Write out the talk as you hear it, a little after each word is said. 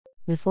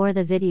Before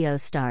the video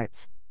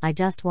starts, I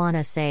just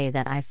wanna say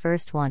that I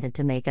first wanted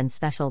to make a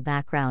special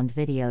background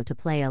video to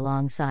play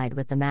alongside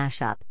with the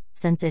mashup,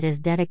 since it is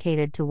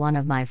dedicated to one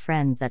of my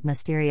friends that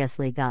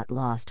mysteriously got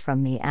lost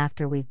from me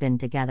after we've been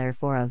together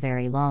for a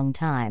very long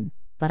time,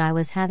 but I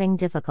was having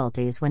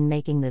difficulties when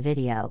making the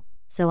video,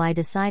 so I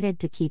decided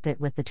to keep it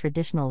with the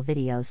traditional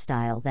video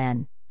style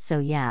then, so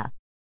yeah.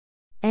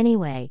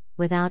 Anyway,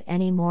 without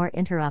any more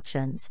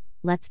interruptions,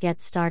 let's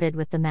get started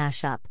with the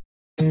mashup.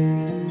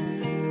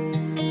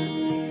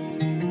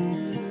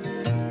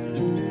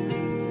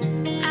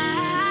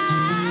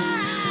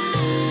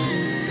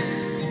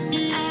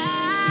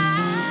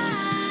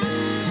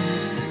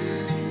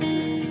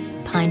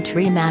 Pine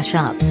Tree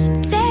Mashups.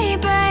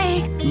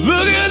 Daybreak.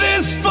 Look at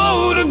this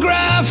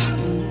photograph.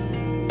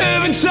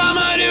 Every time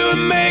I do it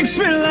makes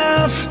me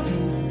laugh.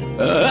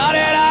 How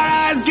did our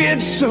eyes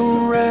get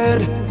so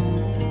red?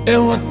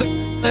 And what the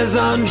is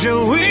on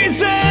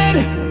Joey's head?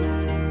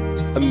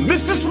 And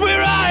this is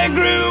where I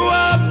grew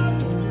up.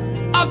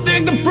 I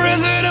think the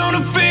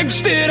president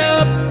fixed it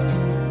up.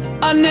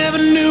 I never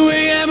knew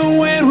we ever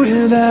went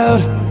without.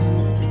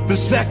 The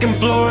second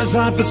floor is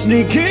hot for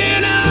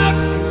sneaking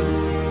up.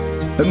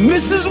 And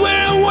this is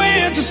where I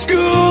went to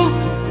school.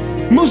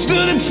 Most of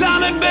the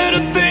time had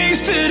better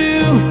things to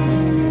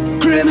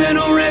do.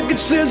 Criminal record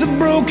says I've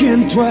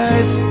broken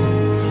twice.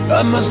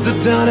 I must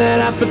have done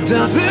it half a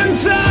dozen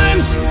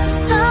times.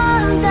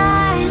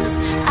 Sometimes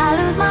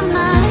I lose my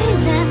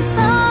mind, and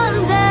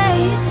some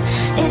days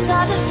it's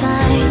hard to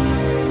find.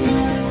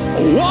 I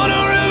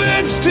wonder if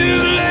it's too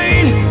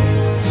late.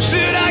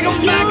 Should I go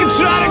back and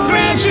try to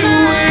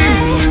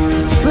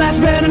graduate? Life's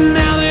better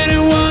now than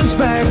it was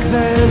back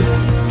then.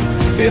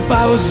 If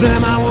I was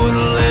them, I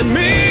wouldn't let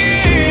me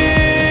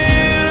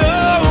in.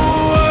 Oh,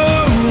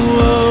 oh,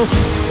 oh,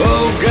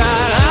 oh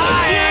God,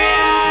 I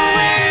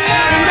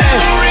have a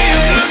memory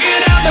of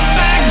looking out the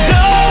back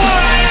door.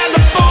 I had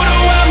the photo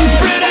album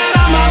spread out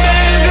on my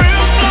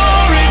bedroom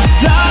floor.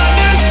 It's time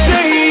to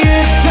say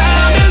it,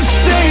 time to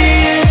say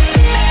it.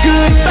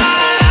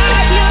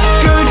 Goodbye,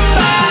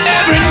 goodbye.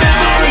 Every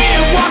memory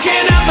of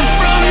walking out the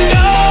front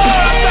door.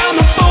 I found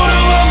the photo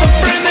of the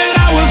friend that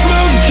I was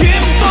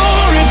looking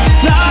for. It's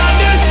time.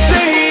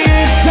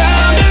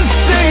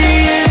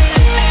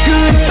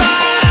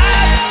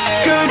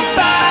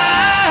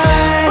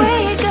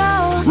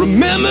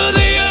 Remember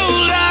the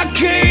old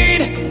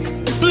arcade,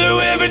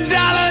 blew every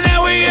dollar that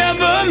we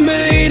ever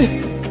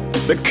made.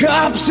 The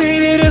cops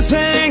hated us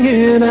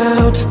hanging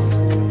out.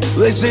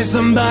 They say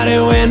somebody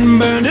went and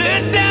burned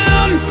it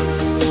down.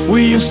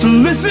 We used to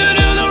listen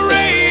to the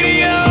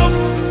radio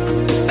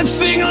and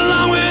sing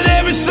along with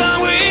every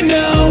song we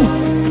know.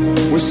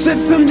 We said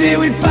someday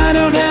we'd find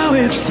out how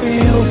it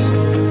feels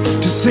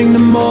to sing to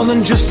more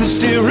than just the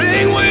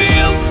steering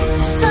wheel.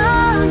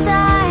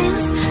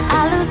 Sometimes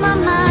I lose my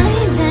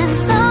mind, and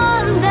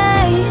some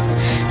days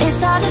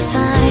it's hard to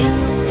find.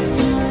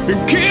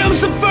 And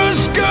Kim's the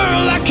first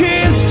girl I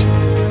kissed.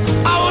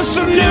 I was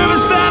so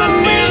nervous that I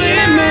nearly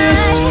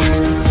missed.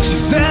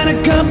 She's had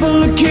a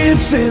couple of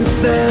kids since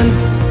then.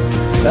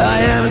 I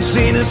haven't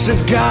seen her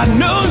since God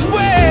knows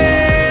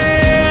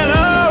when. Oh,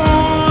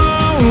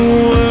 oh,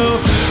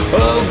 oh,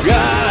 oh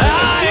God.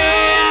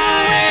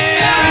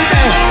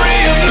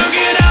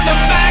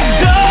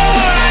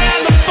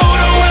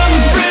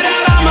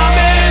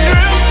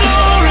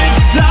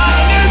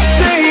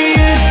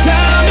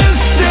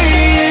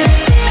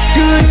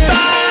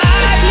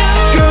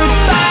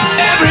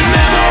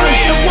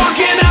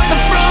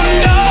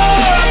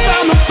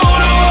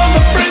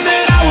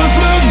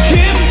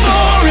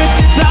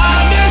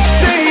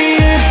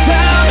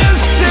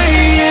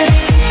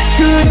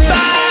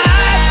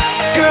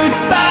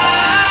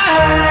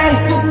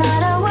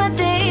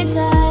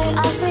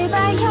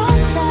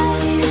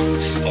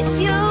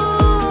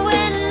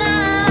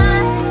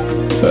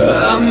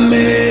 I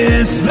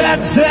miss that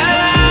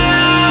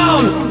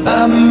town,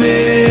 I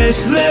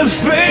miss their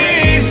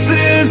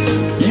faces.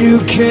 You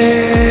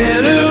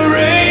can't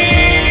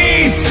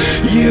erase,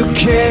 you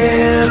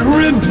can't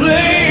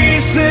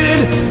replace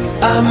it.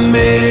 I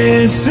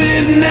miss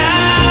it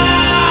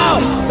now,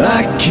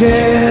 I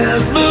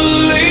can't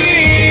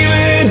believe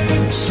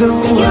it. So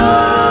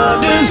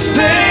hard to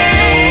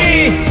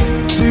stay,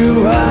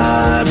 too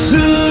hard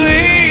to